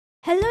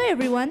Hello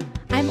everyone,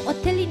 I'm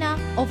Othelina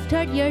of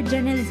 3rd year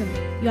journalism.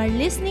 You are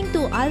listening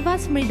to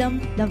Alva's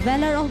Rhythm, the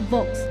Valor of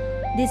Vox.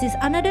 This is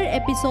another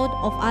episode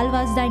of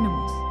Alva's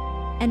Dynamos.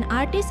 An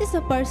artist is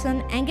a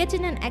person engaged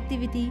in an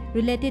activity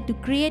related to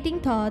creating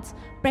thoughts,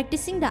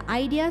 practicing the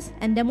ideas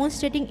and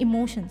demonstrating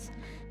emotions.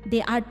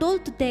 They are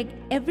told to take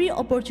every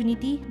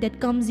opportunity that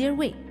comes their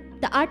way.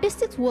 The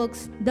artistic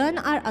works done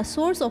are a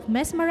source of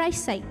mesmerized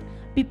sight.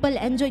 People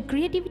enjoy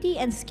creativity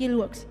and skill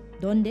works,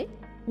 don't they?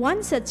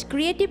 One such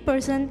creative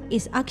person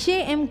is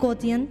Akshay M.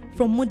 Kotian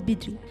from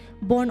Moodubidire.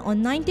 Born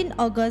on 19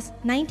 August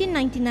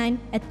 1999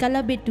 at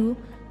Kalabetu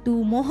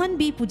to Mohan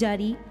B.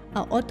 Pujari,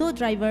 a auto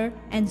driver,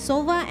 and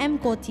Sova M.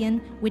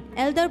 Kotian with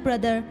elder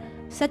brother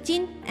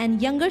Sachin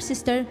and younger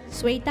sister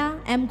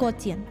Sweta M.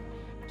 Kotian.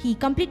 He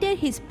completed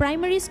his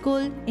primary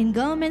school in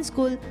Government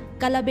School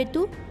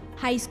Kalabetu,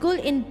 high school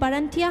in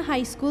Paranthia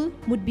High School,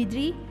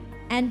 Moodubidire,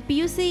 and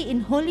PUC in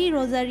Holy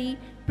Rosary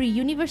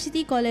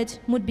Pre-University College,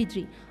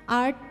 Moodubidire.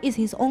 Art is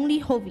his only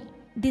hobby.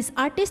 This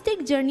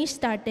artistic journey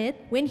started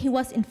when he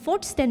was in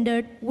 4th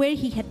standard, where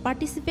he had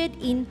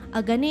participated in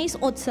a Ganesh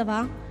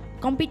Utsava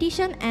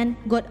competition and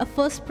got a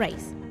first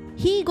prize.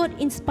 He got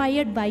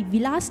inspired by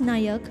Vilas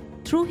Nayak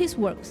through his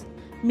works,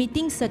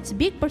 meeting such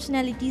big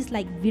personalities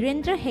like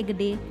Virendra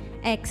Hegde,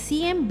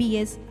 ex-CM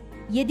BS,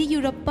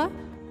 Yediyurappa,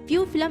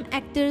 few film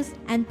actors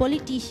and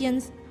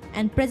politicians,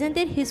 and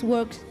presented his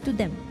works to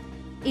them.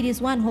 It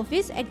is one of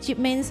his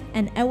achievements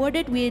and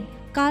awarded with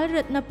Kal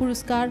Ratna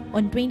Puruskar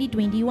on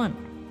 2021.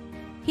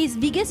 His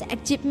biggest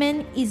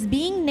achievement is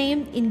being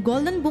named in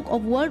Golden Book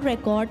of World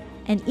Record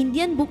and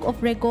Indian Book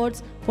of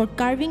Records for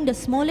carving the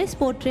smallest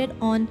portrait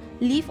on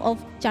leaf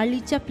of Charlie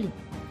Chaplin.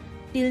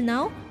 Till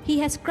now, he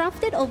has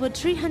crafted over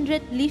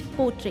 300 leaf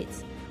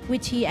portraits,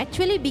 which he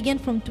actually began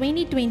from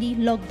 2020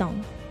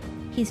 lockdown.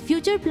 His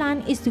future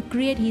plan is to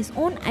create his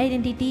own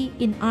identity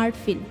in art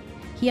field.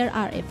 Here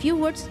are a few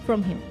words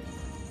from him.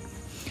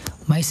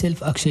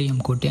 Myself, Akshay M.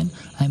 Kotian.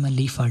 I'm a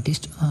leaf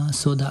artist.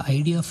 So the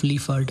idea of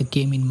leaf art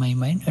came in my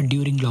mind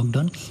during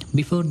lockdown.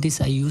 Before this,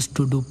 I used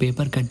to do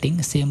paper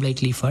cutting, same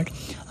like leaf art.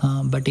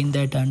 But in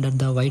that, under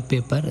the white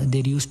paper,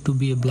 there used to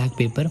be a black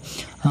paper.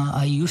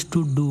 I used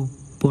to do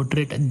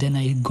portrait. Then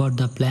I got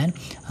the plan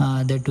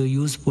that to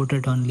use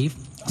portrait on leaf.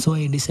 So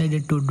I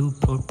decided to do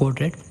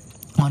portrait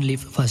on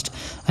leaf first.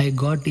 I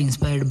got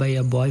inspired by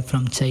a boy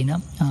from China,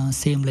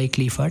 same like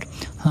leaf art.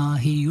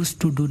 He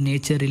used to do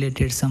nature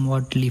related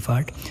somewhat leaf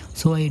art.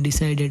 So I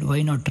decided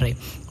why not try.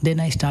 Then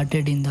I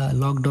started in the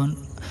lockdown.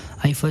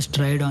 I first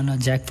tried on a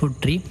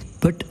jackfruit tree,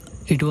 but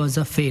it was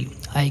a fail.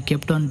 I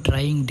kept on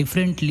trying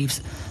different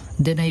leaves.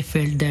 Then I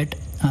felt that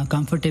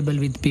comfortable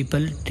with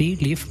people tree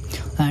leaf,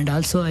 and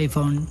also I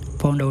found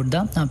out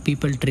the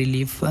people tree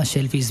leaf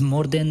shelf is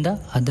more than the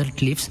other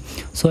leaves.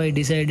 So I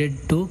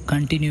decided to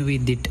continue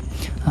with it.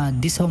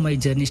 This how my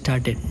journey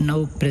started.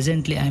 Now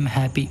presently I am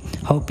happy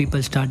how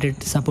people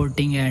started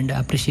supporting and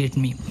appreciate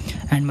me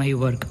and my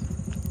work.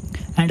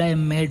 And I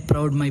am made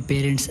proud my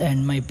parents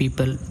and my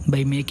people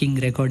by making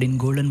record in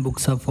Golden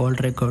Books of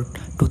World Record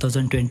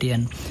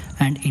 2021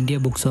 and India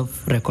Books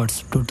of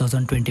Records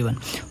 2021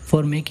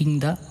 for making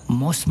the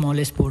most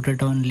smallest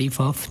portrait on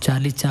leaf of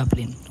Charlie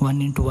Chaplin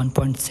 1 into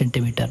 1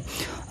 centimeter.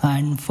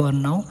 And for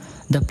now,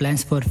 the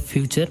plans for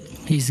future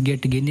is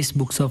get Guinness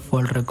Books of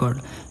World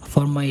Record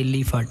for my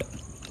leaf art,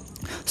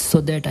 so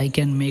that I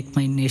can make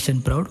my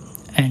nation proud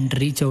and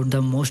reach out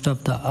the most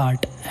of the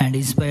art and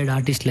inspired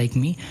artists like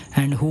me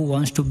and who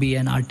wants to be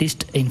an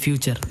artist in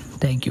future.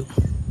 Thank you.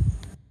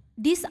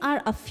 These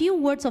are a few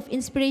words of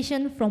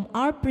inspiration from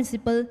our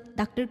principal,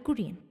 Dr.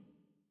 Kurian.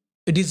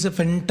 It is a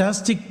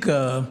fantastic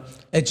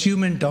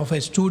achievement of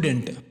a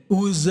student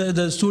who is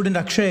the student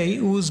Akshay,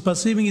 who is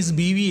pursuing his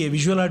BVA,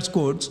 Visual Arts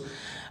course.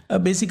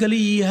 Basically,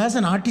 he has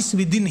an artist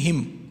within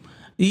him.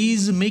 He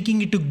is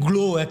making it to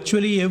glow.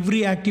 Actually,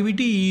 every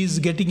activity he is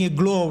getting a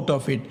glow out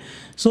of it.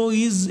 So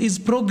he is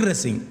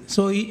progressing.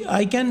 So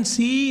I can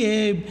see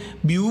a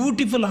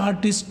beautiful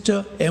artist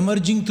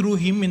emerging through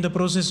him in the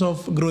process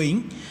of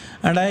growing.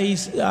 And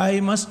I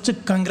must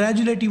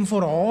congratulate him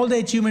for all the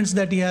achievements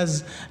that he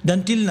has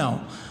done till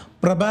now.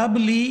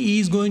 Probably he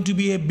is going to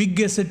be a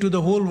big asset to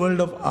the whole world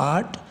of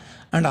art.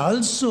 And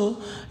also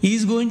he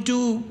is going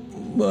to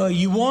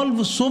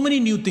evolve so many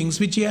new things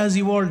which he has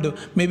evolved.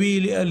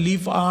 Maybe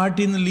leaf art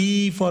in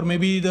leaf, or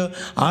maybe the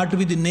art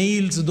with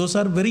nails. Those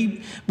are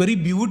very, very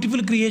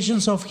beautiful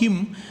creations of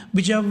him,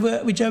 which have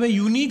a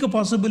unique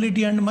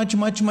possibility, and much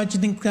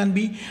things can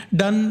be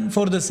done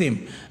for the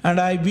same. And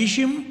I wish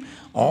him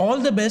all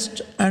the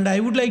best, and I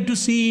would like to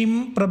see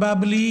him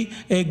probably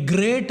a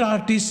great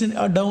artist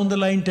down the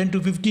line 10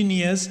 to 15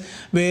 years,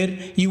 where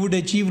he would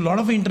achieve a lot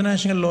of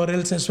international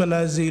laurels, as well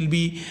as he will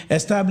be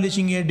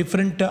establishing a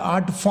different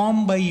art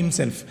form by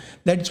himself.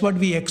 That's what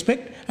we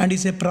expect, and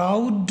he's a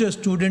proud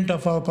student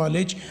of our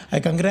college.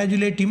 I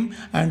congratulate him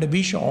and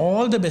wish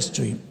all the best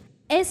to him.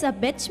 As a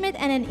batchmate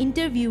and an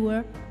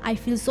interviewer, I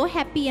feel so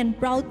happy and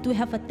proud to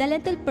have a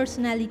talented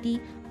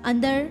personality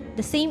under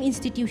the same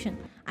institution.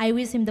 I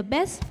wish him the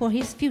best for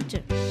his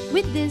future.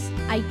 With this,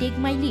 I take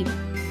my leave.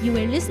 You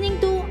were listening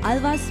to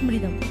Alva's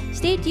Smridam.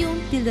 Stay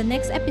tuned till the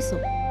next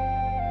episode.